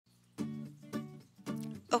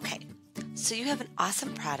Okay, so you have an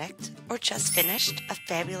awesome product or just finished a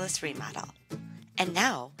fabulous remodel. And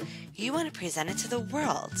now you want to present it to the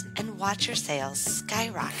world and watch your sales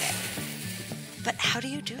skyrocket. But how do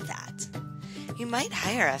you do that? You might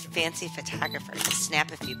hire a fancy photographer to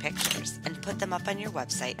snap a few pictures and put them up on your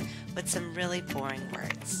website with some really boring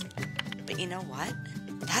words. But you know what?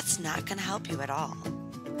 That's not going to help you at all.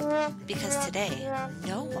 Because today,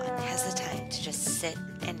 no one has the time to just sit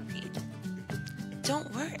and read.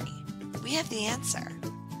 Don't worry, we have the answer.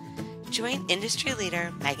 Join industry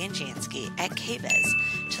leader Megan Jansky at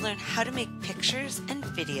KBA to learn how to make pictures and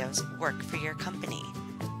videos work for your company.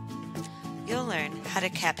 You'll learn how to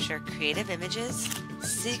capture creative images,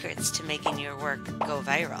 secrets to making your work go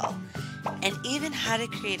viral, and even how to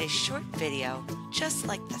create a short video just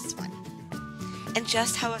like this one. And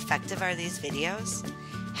just how effective are these videos?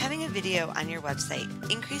 Having a video on your website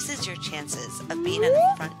increases your chances of being on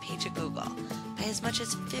the front page of Google by as much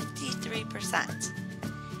as 53%.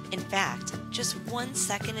 In fact, just 1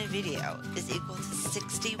 second of video is equal to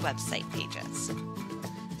 60 website pages.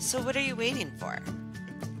 So what are you waiting for?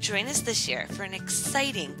 Join us this year for an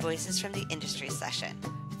exciting Voices from the Industry session,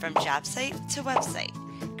 from Jobsite to website,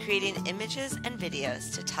 creating images and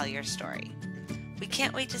videos to tell your story. We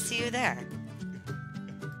can't wait to see you there.